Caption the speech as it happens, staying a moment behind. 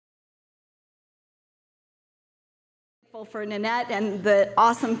For Nanette and the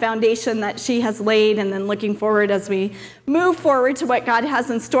awesome foundation that she has laid, and then looking forward as we move forward to what God has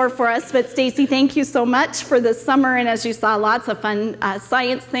in store for us. But Stacy, thank you so much for this summer, and as you saw, lots of fun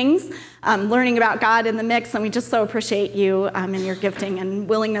science things, learning about God in the mix, and we just so appreciate you and your gifting and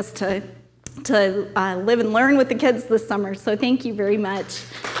willingness to live and learn with the kids this summer. So thank you very much.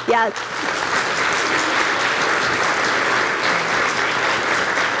 Yes.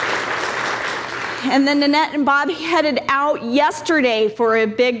 And then Nanette and Bob headed out yesterday for a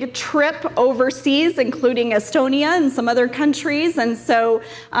big trip overseas, including Estonia and some other countries. And so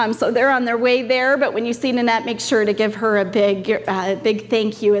they're on their way there. But when you see Nanette, make sure to give her a big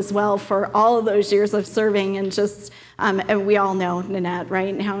thank you as well for all of those years of serving and just. And we all know Nanette, right,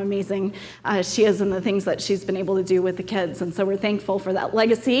 and how amazing she is and the things that she's been able to do with the kids. And so we're thankful for that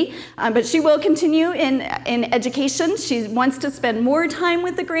legacy. But she will continue in education. She wants to spend more time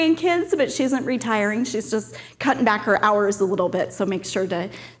with the grandkids, but she isn't retiring. She's just cutting back her hours a little bit. So make sure to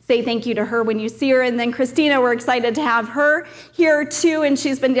say thank you to her when you see her. And then Christina, we're excited to have her here too. And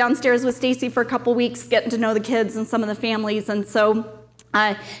she's been downstairs with Stacy for a couple weeks, getting to know the kids and some of the families. And so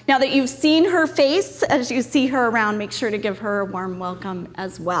now that you've seen her face, as you see her around, make sure to give her a warm welcome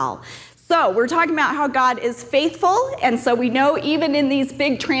as well. So we're talking about how God is faithful, and so we know even in these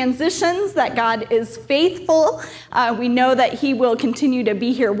big transitions that God is faithful. We know that he will continue to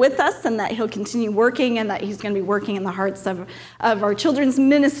be here with us and that he'll continue working and that he's going to be working in the hearts of our children's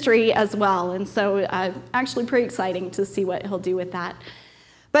ministry as well. And so actually pretty exciting to see what he'll do with that.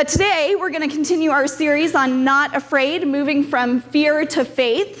 But today, we're going to continue our series on Not Afraid, moving from fear to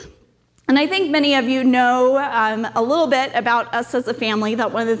faith. And I think many of you know a little bit about us as a family,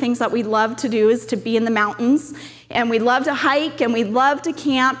 that one of the things that we love to do is to be in the mountains. And we love to hike, and we love to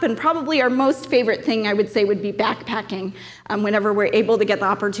camp, and probably our most favorite thing, I would say, would be backpacking whenever we're able to get the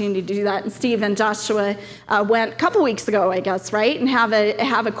opportunity to do that. And Steve and Joshua went a couple weeks ago, I guess, right? And have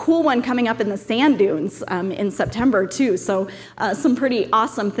a cool one coming up in the sand dunes in September, too. So some pretty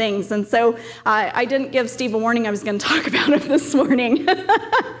awesome things. And so I didn't give Steve a warning I was going to talk about him this morning.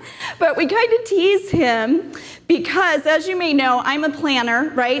 But we kind of tease him because, as you may know, I'm a planner,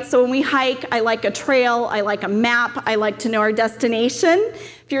 right? So when we hike, I like a trail, I like a map, I like to know our destination.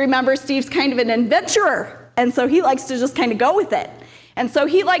 If you remember, Steve's kind of an adventurer, and so he likes to just kind of go with it. And so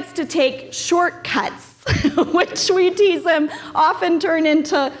he likes to take shortcuts, which we tease him often turn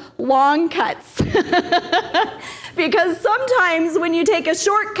into long cuts. Because sometimes when you take a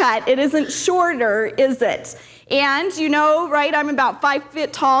shortcut, it isn't shorter, is it? And you know, right, I'm about 5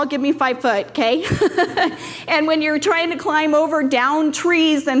 feet tall, give me 5 foot, okay? And when you're trying to climb over down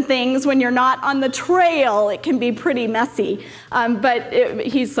trees and things, when you're not on the trail, it can be pretty messy. But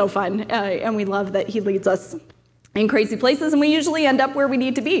he's so fun, and we love that he leads us in crazy places, and we usually end up where we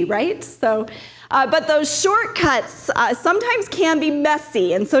need to be, right? So, but those shortcuts sometimes can be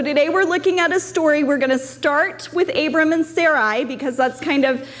messy. And so today we're looking at a story. We're going to start with Abram and Sarai because that's kind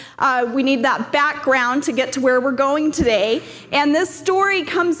of, we need that background to get to where we're going today. And this story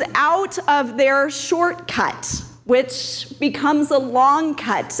comes out of their shortcut, which becomes a long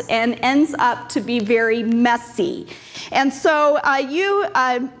cut and ends up to be very messy. And so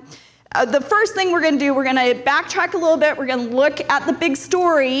the first thing we're going to do, we're going to backtrack a little bit. We're going to look at the big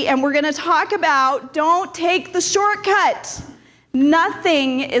story, and we're going to talk about don't take the shortcut.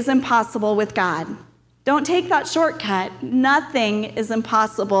 Nothing is impossible with God. Don't take that shortcut. Nothing is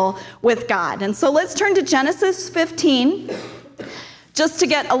impossible with God. And so let's turn to Genesis 15. Just to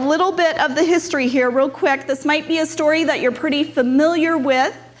get a little bit of the history here real quick. This might be a story that you're pretty familiar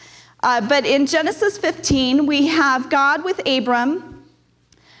with. But in Genesis 15, we have God with Abram.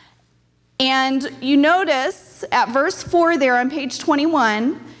 And you notice at verse 4 there on page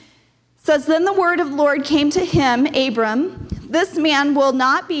 21, says, Then the word of the Lord came to him, Abram, this man will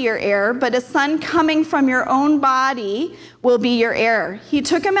not be your heir, but a son coming from your own body will be your heir. He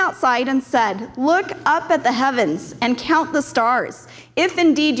took him outside and said, Look up at the heavens and count the stars, if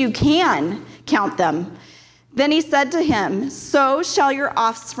indeed you can count them. Then he said to him, So shall your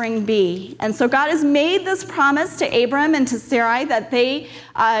offspring be. And so God has made this promise to Abram and to Sarai that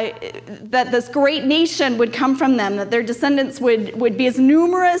that this great nation would come from them, that their descendants would be as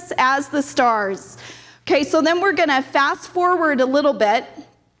numerous as the stars. Okay, so then we're going to fast forward a little bit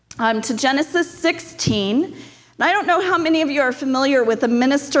to Genesis 16. And I don't know how many of you are familiar with a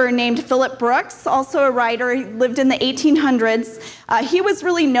minister named Philip Brooks, also a writer. He lived in the 1800s. He was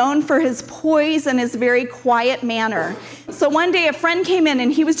really known for his poise and his very quiet manner. So one day a friend came in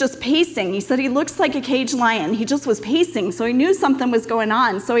and he was just pacing. He said he looks like a caged lion. He just was pacing, so he knew something was going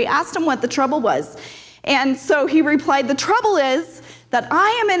on. So he asked him what the trouble was. And so he replied, The trouble is that I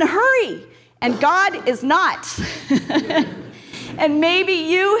am in a hurry and God is not. And maybe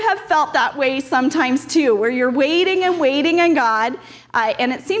you have felt that way sometimes too, where you're waiting and waiting on God,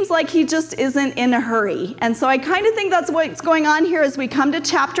 and it seems like he just isn't in a hurry. And so I kind of think that's what's going on here as we come to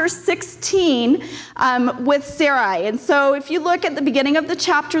chapter 16 with Sarai. And so if you look at the beginning of the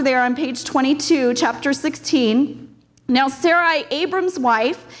chapter there on page 22, chapter 16, now Sarai, Abram's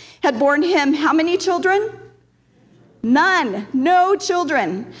wife, had borne him how many children? None, no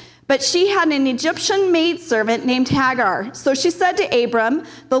children. But she had an Egyptian maidservant named Hagar. So she said to Abram,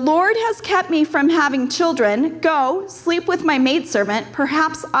 "The Lord has kept me from having children. Go, sleep with my maidservant.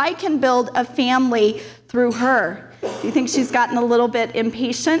 Perhaps I can build a family through her." Do you think she's gotten a little bit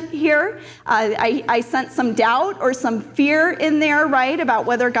impatient here? I sense some doubt or some fear in there, right, about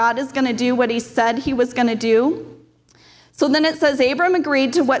whether God is going to do what he said he was going to do. So then it says, Abram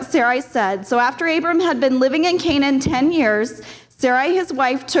agreed to what Sarai said. So after Abram had been living in Canaan 10 years, Sarai, his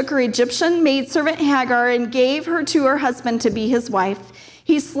wife, took her Egyptian maidservant Hagar and gave her to her husband to be his wife.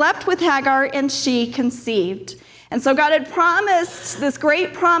 He slept with Hagar and she conceived. And so God had promised this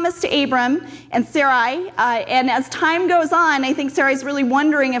great promise to Abram and Sarai. And as time goes on, I think Sarai's really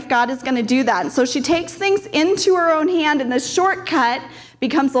wondering if God is going to do that. And so she takes things into her own hand, and the shortcut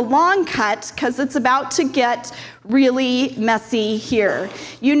becomes a long cut because it's about to get really messy here.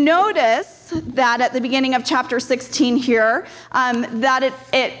 You notice that at the beginning of chapter 16 here, that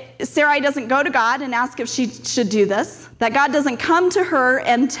Sarai doesn't go to God and ask if she should do this, that God doesn't come to her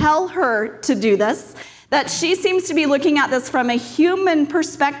and tell her to do this, that she seems to be looking at this from a human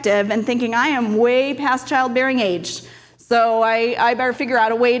perspective and thinking, I am way past childbearing age, so I better figure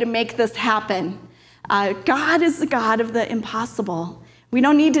out a way to make this happen. God is the God of the impossible. We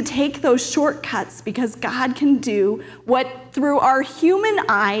don't need to take those shortcuts because God can do what through our human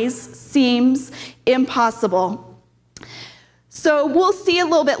eyes seems impossible. So we'll see a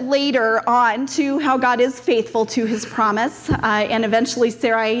little bit later on to how God is faithful to his promise. And eventually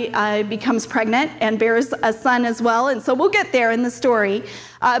Sarai becomes pregnant and bears a son as well. And so we'll get there in the story.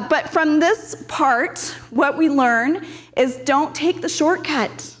 But from this part, what we learn is don't take the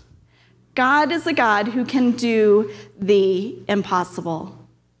shortcut. God is a God who can do the impossible.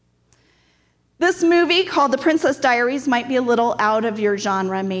 This movie called The Princess Diaries might be a little out of your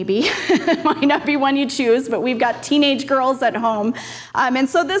genre, maybe. It might not be one you choose, but we've got teenage girls at home. And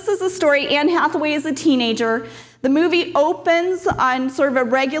so this is a story. Anne Hathaway is a teenager. The movie opens on sort of a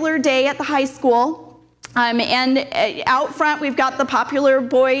regular day at the high school. And out front, we've got the popular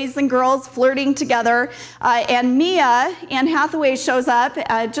boys and girls flirting together. And Mia, Anne Hathaway, shows up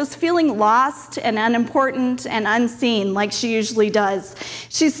just feeling lost and unimportant and unseen, like she usually does.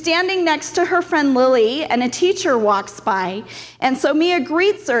 She's standing next to her friend Lily, and a teacher walks by. And so Mia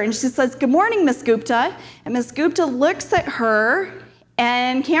greets her, and she says, "Good morning, Miss Gupta." And Miss Gupta looks at her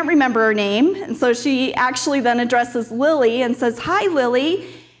and can't remember her name. And so she actually then addresses Lily and says, "Hi, Lily."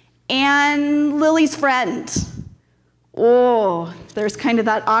 And Lily's friend. Oh, there's kind of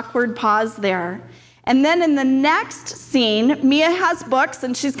that awkward pause there. And then in the next scene, Mia has books,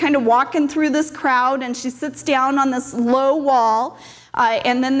 and she's kind of walking through this crowd, and she sits down on this low wall.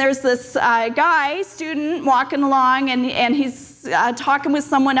 And then there's this student, walking along, and he's talking with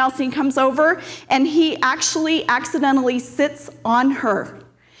someone else. He comes over, and he actually accidentally sits on her.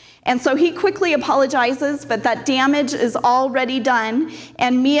 And so he quickly apologizes, but that damage is already done.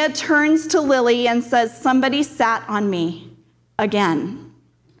 And Mia turns to Lily and says, "Somebody sat on me again."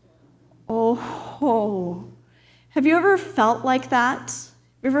 Oh, have you ever felt like that?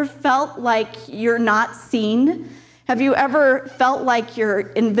 Have you ever felt like you're not seen? Have you ever felt like you're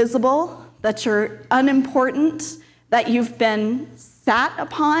invisible, that you're unimportant, that you've been sat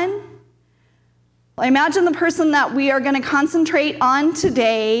upon? Well, I imagine the person that we are going to concentrate on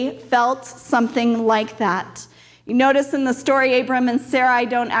today felt something like that. You notice in the story, Abram and Sarai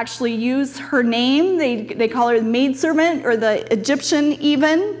don't actually use her name. They call her the maidservant, or the Egyptian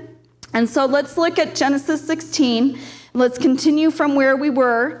even. And so let's look at Genesis 16. Let's continue from where we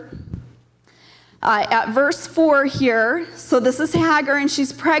were. At verse 4 here, so this is Hagar, and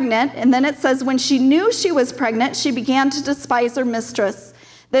she's pregnant. And then it says, when she knew she was pregnant, she began to despise her mistress.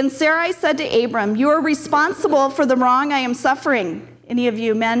 Then Sarai said to Abram, "You are responsible for the wrong I am suffering." Any of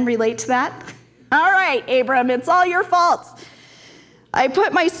you men relate to that? All right, Abram, it's all your fault. "I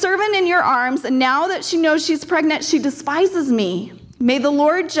put my servant in your arms, and now that she knows she's pregnant, she despises me. May the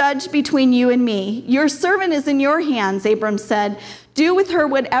Lord judge between you and me. Your servant is in your hands," Abram said. "Do with her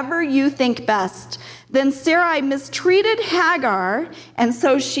whatever you think best." Then Sarai mistreated Hagar, and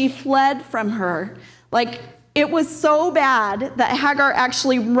so she fled from her. It was so bad that Hagar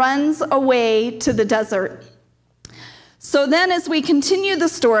actually runs away to the desert. So then as we continue the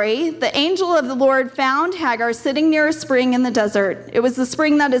story, the angel of the Lord found Hagar sitting near a spring in the desert. It was the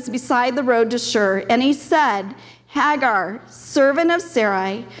spring that is beside the road to Shur. And he said, Hagar, servant of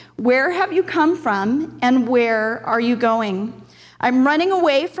Sarai, where have you come from and where are you going? I'm running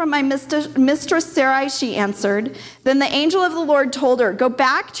away from my mistress Sarai, she answered. Then the angel of the Lord told her, go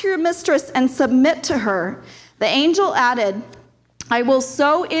back to your mistress and submit to her. The angel added, I will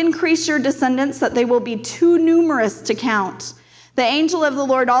so increase your descendants that they will be too numerous to count. The angel of the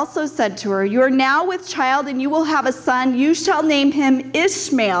Lord also said to her, you are now with child and you will have a son. You shall name him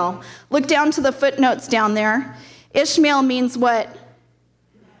Ishmael. Look down to the footnotes down there. Ishmael means what?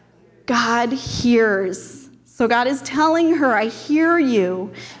 God hears. So God is telling her, I hear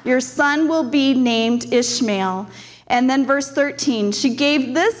you. Your son will be named Ishmael. And then verse 13, she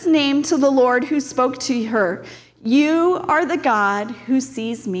gave this name to the Lord who spoke to her. You are the God who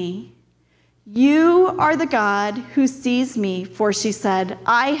sees me. You are the God who sees me, for she said,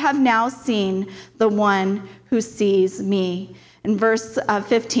 I have now seen the one who sees me. In verse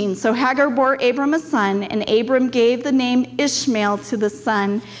 15, so Hagar bore Abram a son, and Abram gave the name Ishmael to the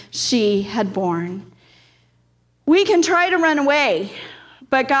son she had born. We can try to run away,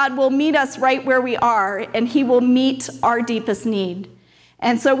 but God will meet us right where we are, and he will meet our deepest need.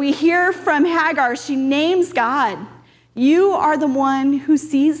 And so we hear from Hagar, she names God. You are the one who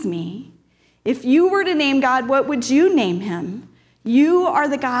sees me. If you were to name God, what would you name him? You are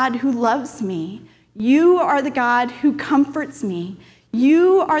the God who loves me. You are the God who comforts me.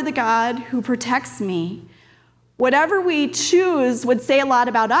 You are the God who protects me. Whatever we choose would say a lot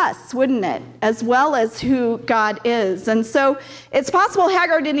about us, wouldn't it? As well as who God is. And so it's possible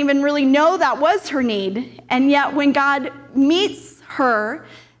Hagar didn't even really know that was her need. And yet when God meets her,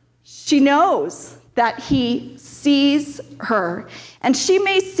 she knows that he sees her. And she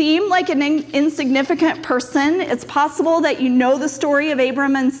may seem like an insignificant person. It's possible that you know the story of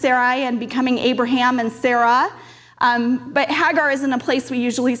Abram and Sarai and becoming Abraham and Sarah. But Hagar isn't a place we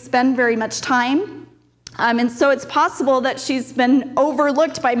usually spend very much time. And so it's possible that she's been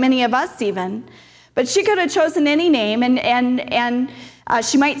overlooked by many of us even. But she could have chosen any name, and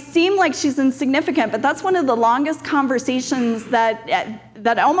she might seem like she's insignificant, but that's one of the longest conversations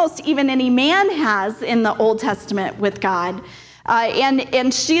that almost even any man has in the Old Testament with God.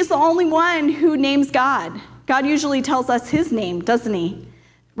 And she's the only one who names God. God usually tells us his name, doesn't he?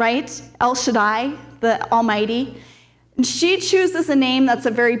 Right? El Shaddai, the Almighty. And she chooses a name that's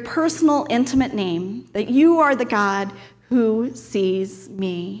a very personal, intimate name, that you are the God who sees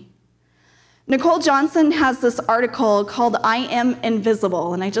me. Nicole Johnson has this article called I Am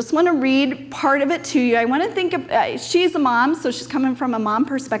Invisible, and I just want to read part of it to you. I want to think of, she's a mom, so she's coming from a mom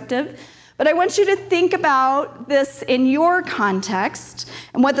perspective, but I want you to think about this in your context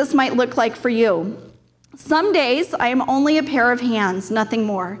and what this might look like for you. Some days I am only a pair of hands, nothing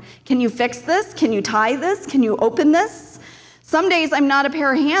more. Can you fix this? Can you tie this? Can you open this? Some days I'm not a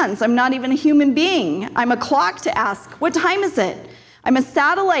pair of hands. I'm not even a human being. I'm a clock to ask, what time is it? I'm a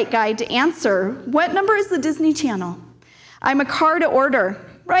satellite guide to answer, what number is the Disney Channel? I'm a car to order,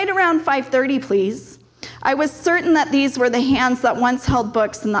 right around 5:30, please. I was certain that these were the hands that once held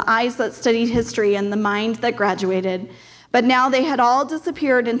books and the eyes that studied history and the mind that graduated. But now they had all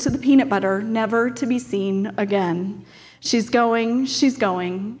disappeared into the peanut butter, never to be seen again. She's going, she's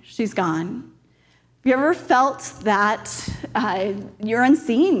going, she's gone. Have you ever felt that you're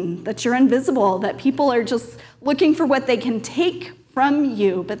unseen, that you're invisible, that people are just looking for what they can take from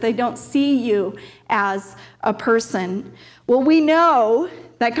you, but they don't see you as a person? Well, we know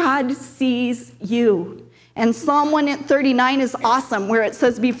that God sees you. And Psalm 139 is awesome, where it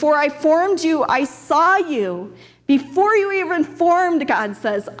says, before I formed you, I saw you. Before you even formed, God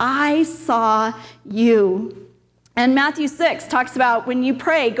says, I saw you. And Matthew 6 talks about when you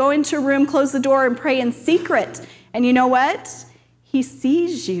pray, go into a room, close the door, and pray in secret. And you know what? He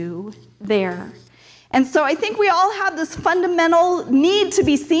sees you there. And so I think we all have this fundamental need to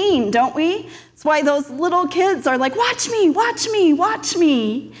be seen, don't we? That's why those little kids are like, watch me, watch me, watch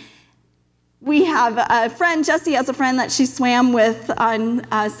me. We have a friend, Jessie has a friend that she swam with on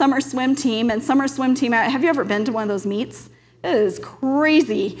a summer swim team. And summer swim team, have you ever been to one of those meets? It is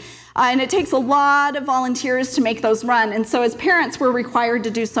crazy. And it takes a lot of volunteers to make those run. And so as parents, we're required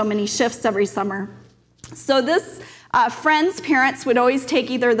to do so many shifts every summer. So this friend's parents would always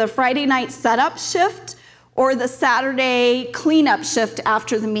take either the Friday night setup shift or the Saturday cleanup shift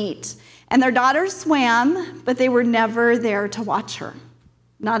after the meet. And their daughter swam, but they were never there to watch her.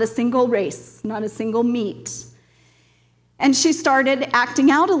 Not a single race, not a single meet. And she started acting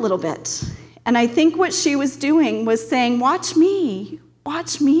out a little bit. And I think what she was doing was saying, watch me,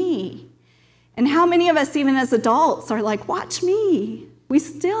 watch me. And how many of us, even as adults, are like, watch me? We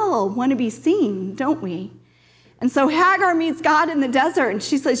still want to be seen, don't we? And so Hagar meets God in the desert, and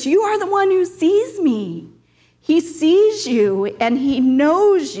she says, you are the one who sees me. He sees you, and he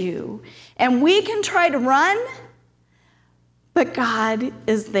knows you. And we can try to run, but God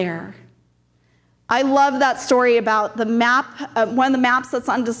is there. I love that story about the map, one of the maps that's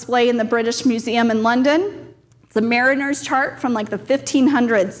on display in the British Museum in London. It's a mariner's chart from like the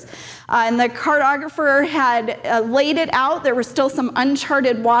 1500s. And the cartographer had laid it out. There were still some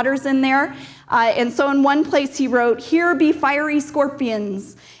uncharted waters in there. And so in one place he wrote, here be fiery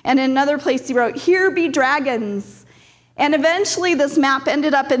scorpions. And in another place he wrote, here be dragons. And eventually this map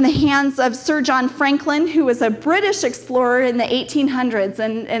ended up in the hands of Sir John Franklin, who was a British explorer in the 1800s.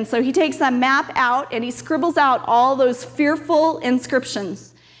 And so he takes that map out and he scribbles out all those fearful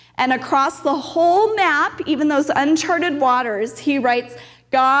inscriptions. And across the whole map, even those uncharted waters, he writes,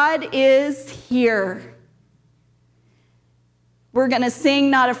 God is here. We're going to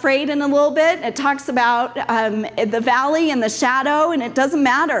sing Not Afraid in a little bit. It talks about the valley and the shadow, and it doesn't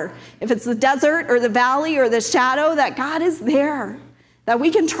matter if it's the desert or the valley or the shadow, that God is there. That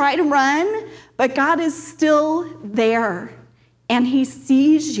we can try to run, but God is still there. And he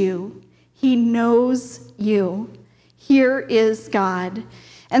sees you. He knows you. Here is God.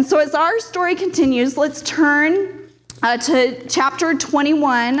 And so as our story continues, let's turn to chapter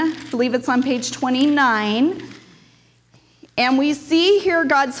 21. I believe it's on page 29. And we see here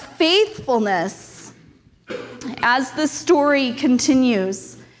God's faithfulness as the story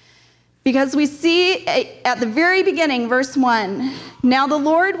continues. Because we see at the very beginning, verse 1, now the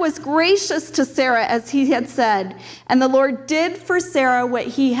Lord was gracious to Sarah as he had said, and the Lord did for Sarah what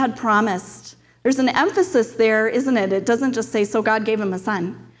he had promised. There's an emphasis there, isn't it? It doesn't just say, so God gave him a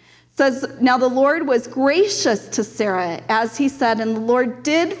son. It says, now the Lord was gracious to Sarah as he said, and the Lord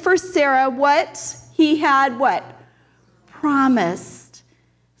did for Sarah what he had what? Promised.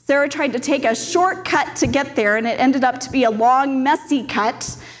 Sarah tried to take a shortcut to get there, and it ended up to be a long, messy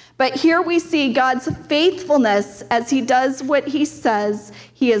cut. But here we see God's faithfulness as he does what he says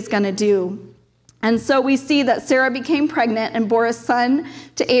he is going to do. And so we see that Sarah became pregnant and bore a son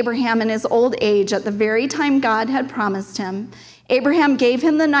to Abraham in his old age at the very time God had promised him. Abraham gave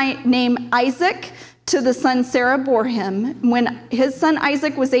him the name Isaac to the son Sarah bore him. When his son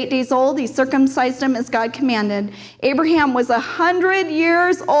Isaac was 8 days old, he circumcised him as God commanded. Abraham was 100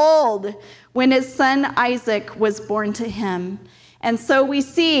 years old when his son Isaac was born to him. And so we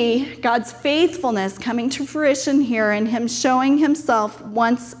see God's faithfulness coming to fruition here and him showing himself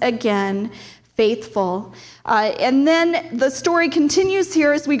once again faithful. And then the story continues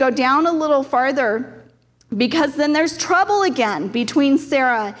here as we go down a little farther, because then there's trouble again between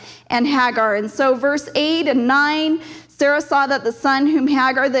Sarah and Hagar. And so verse 8 and 9, Sarah saw that the son whom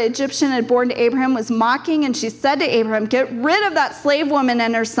Hagar the Egyptian had borne to Abraham was mocking, and she said to Abraham, get rid of that slave woman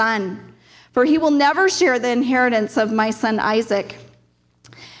and her son, for he will never share the inheritance of my son Isaac.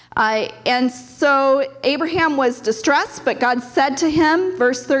 And so Abraham was distressed, but God said to him,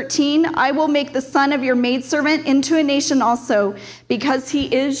 verse 13, I will make the son of your maidservant into a nation also, because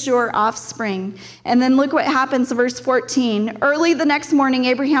he is your offspring. And then look what happens, verse 14. Early the next morning,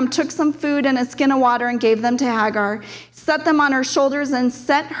 Abraham took some food and a skin of water and gave them to Hagar, set them on her shoulders, and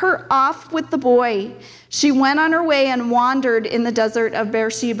sent her off with the boy. She went on her way and wandered in the desert of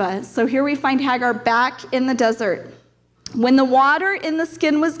Beersheba. So here we find Hagar back in the desert. When the water in the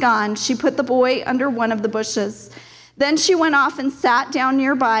skin was gone, she put the boy under one of the bushes. Then she went off and sat down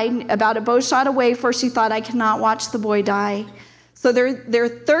nearby, about a bow shot away, for she thought, I cannot watch the boy die. So they're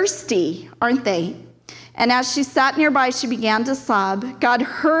thirsty, aren't they? And as she sat nearby, she began to sob. God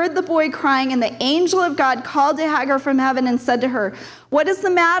heard the boy crying, and the angel of God called to Hagar from heaven and said to her, what is the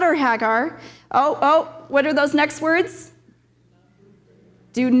matter, Hagar? What are those next words?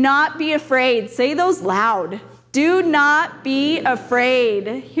 Do not be afraid. Say those loud. Do not be afraid.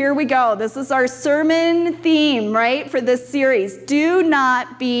 Here we go. This is our sermon theme, right, for this series. Do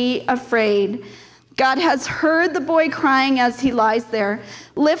not be afraid. God has heard the boy crying as he lies there.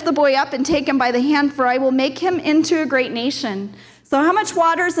 Lift the boy up and take him by the hand, for I will make him into a great nation. So how much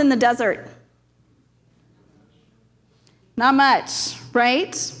water is in the desert? Not much,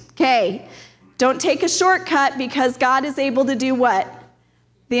 right? Okay. Don't take a shortcut, because God is able to do what?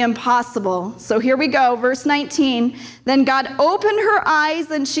 The impossible. So here we go, verse 19. Then God opened her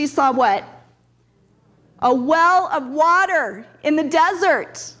eyes and she saw what? A well of water in the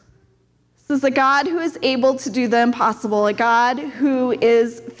desert. This is a God who is able to do the impossible, a God who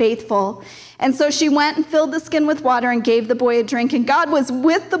is faithful. And so she went and filled the skin with water and gave the boy a drink. And God was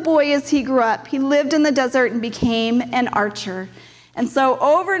with the boy as he grew up. He lived in the desert and became an archer. And so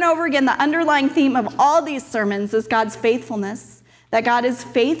over and over again, the underlying theme of all these sermons is God's faithfulness, that God is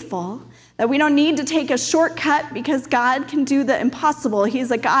faithful, that we don't need to take a shortcut because God can do the impossible.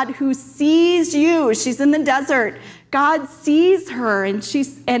 He's a God who sees you. She's in the desert. God sees her, and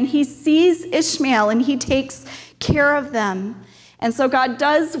he sees Ishmael, and he takes care of them. And so God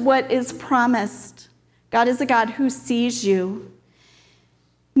does what is promised. God is a God who sees you.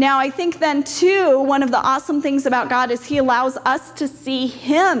 Now, I think then, too, one of the awesome things about God is he allows us to see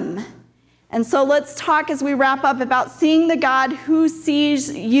him. And so let's talk as we wrap up about seeing the God who sees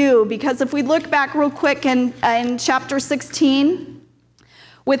you. Because if we look back real quick in chapter 16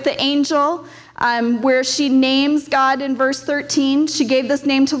 with the angel, where she names God in verse 13, she gave this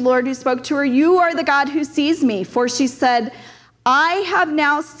name to the Lord who spoke to her. You are the God who sees me. For she said, I have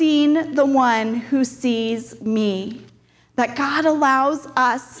now seen the one who sees me. That God allows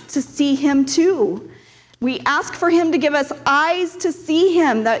us to see him too. We ask for him to give us eyes to see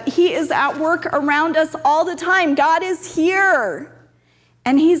him, that he is at work around us all the time. God is here,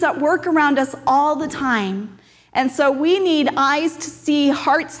 and he's at work around us all the time. And so we need eyes to see,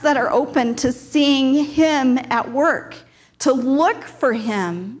 hearts that are open to seeing him at work, to look for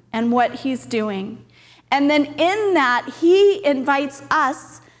him and what he's doing. And then in that, he invites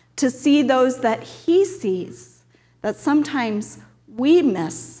us to see those that he sees, that sometimes we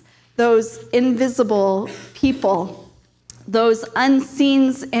miss, those invisible people, those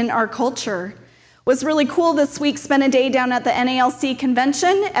unseens in our culture. It was really cool this week, spent a day down at the NALC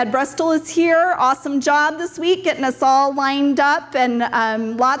convention. Ed Bristol is here. Awesome job this week getting us all lined up,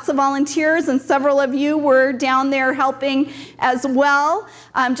 and lots of volunteers, and several of you were down there helping as well.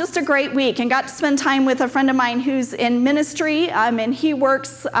 Just a great week, and got to spend time with a friend of mine who's in ministry, and he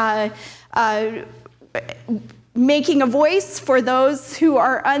works making a voice for those who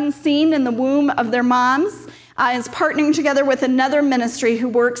are unseen in the womb of their moms, is partnering together with another ministry who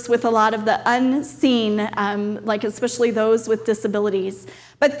works with a lot of the unseen, like especially those with disabilities.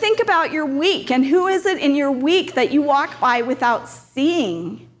 But think about your week, and who is it in your week that you walk by without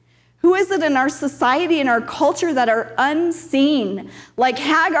seeing? Who is it in our society, in our culture, that are unseen? Like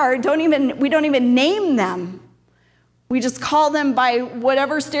Hagar, we don't even name them. We just call them by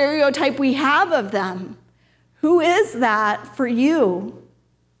whatever stereotype we have of them. Who is that for you?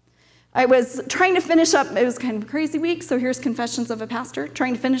 I was trying to finish up, it was kind of a crazy week, so here's Confessions of a Pastor,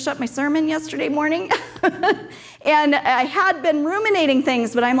 trying to finish up my sermon yesterday morning. And I had been ruminating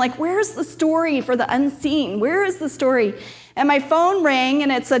things, but I'm like, where's the story for the unseen? Where is the story? And my phone rang,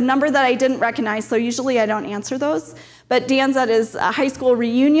 and it's a number that I didn't recognize, so usually I don't answer those. But Dan's at his high school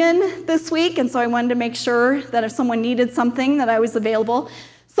reunion this week, and so I wanted to make sure that if someone needed something that I was available.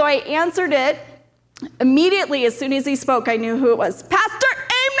 So I answered it. Immediately, as soon as he spoke, I knew who it was. Pastor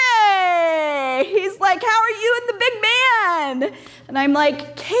Amy! He's like, how are you and the big man? And I'm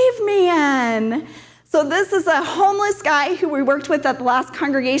like, caveman. So this is a homeless guy who we worked with at the last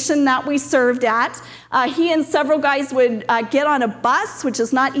congregation that we served at. He and several guys would get on a bus, which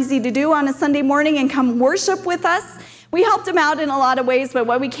is not easy to do on a Sunday morning, and come worship with us. We helped them out in a lot of ways, but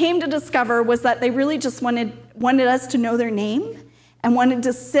what we came to discover was that they really just wanted us to know their name and wanted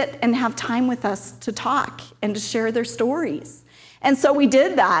to sit and have time with us to talk and to share their stories. And so we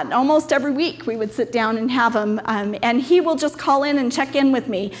did that. Almost every week we would sit down and have him, and he will just call in and check in with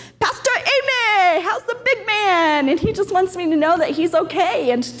me. Pastor Amy, how's the big man? And he just wants me to know that he's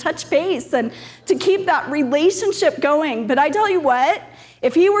okay and to touch base and to keep that relationship going. But I tell you what,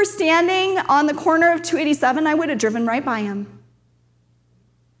 if he were standing on the corner of 287, I would have driven right by him.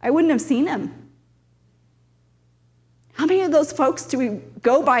 I wouldn't have seen him. How many of those folks do we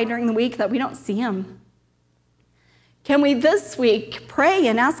go by during the week that we don't see them? Can we this week pray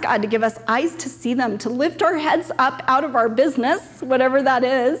and ask God to give us eyes to see them, to lift our heads up out of our business, whatever that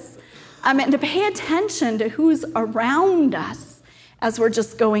is, and to pay attention to who's around us as we're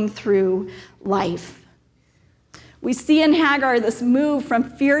just going through life? We see in Hagar this move from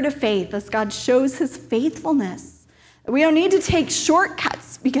fear to faith as God shows his faithfulness. We don't need to take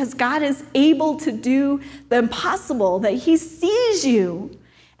shortcuts because God is able to do the impossible, that he sees you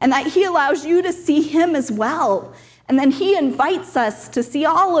and that he allows you to see him as well. And then he invites us to see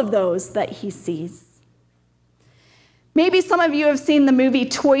all of those that he sees. Maybe some of you have seen the movie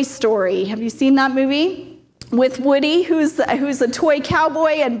Toy Story. Have you seen that movie? With Woody, who's a toy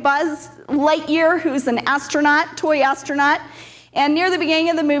cowboy, and Buzz Lightyear, who's an astronaut, toy astronaut. And near the beginning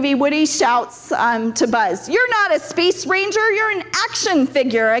of the movie, Woody shouts to Buzz, "You're not a space ranger, you're an action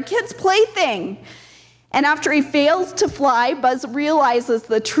figure, a kid's plaything." And after he fails to fly, Buzz realizes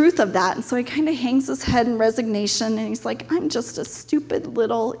the truth of that. And so he kind of hangs his head in resignation, and he's like, I'm just a stupid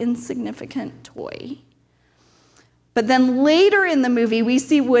little insignificant toy. But then later in the movie, we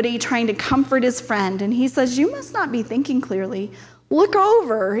see Woody trying to comfort his friend, and he says, "You must not be thinking clearly. Look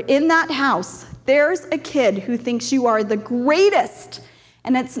over in that house. There's a kid who thinks you are the greatest,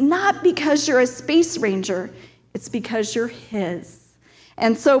 and it's not because you're a space ranger, it's because you're his."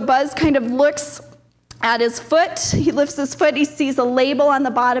 And so Buzz kind of looks at his foot. He lifts his foot. He sees a label on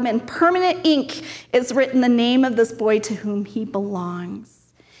the bottom. In permanent ink is written the name of this boy to whom he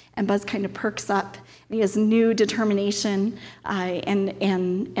belongs. And Buzz kind of perks up. And he has new determination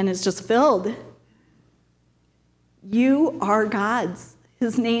and is just filled. You are God's.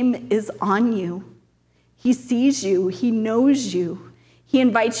 His name is on you. He sees you. He knows you. He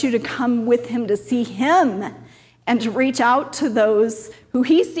invites you to come with him to see him and to reach out to those who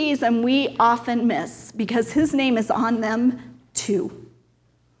he sees and we often miss because his name is on them too.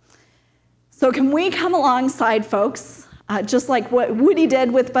 So can we come alongside folks, just like what Woody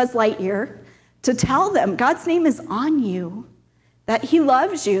did with Buzz Lightyear, to tell them God's name is on you, that he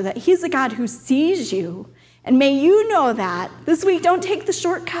loves you, that he's a God who sees you. And may you know that this week, don't take the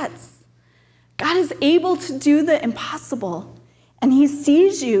shortcuts. God is able to do the impossible, and he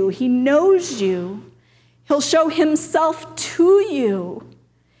sees you, he knows you. He'll show himself to you.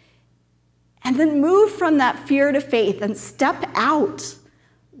 And then move from that fear to faith and step out,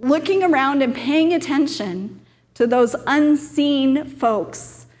 looking around and paying attention to those unseen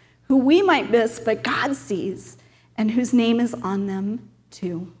folks who we might miss, but God sees, and whose name is on them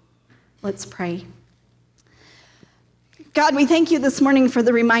too. Let's pray. God, we thank you this morning for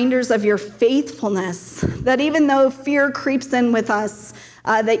the reminders of your faithfulness, that even though fear creeps in with us,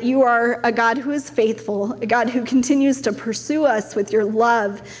 that you are a God who is faithful, a God who continues to pursue us with your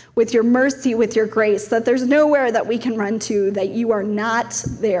love, with your mercy, with your grace, that there's nowhere that we can run to, that you are not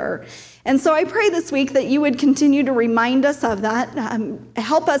there. And so I pray this week that you would continue to remind us of that,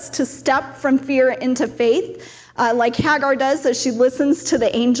 help us to step from fear into faith, like Hagar does as she listens to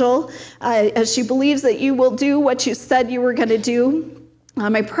the angel, as she believes that you will do what you said you were going to do.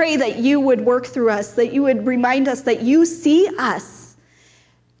 I pray that you would work through us, that you would remind us that you see us.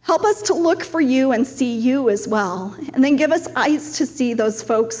 Help us to look for you and see you as well. And then give us eyes to see those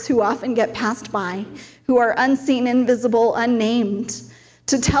folks who often get passed by, who are unseen, invisible, unnamed,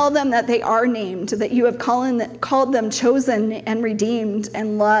 to tell them that they are named, that you have called them chosen and redeemed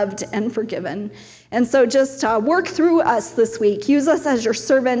and loved and forgiven. And so just work through us this week. Use us as your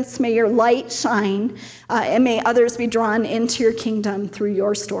servants. May your light shine, and may others be drawn into your kingdom through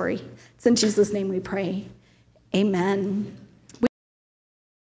your story. It's in Jesus' name we pray. Amen.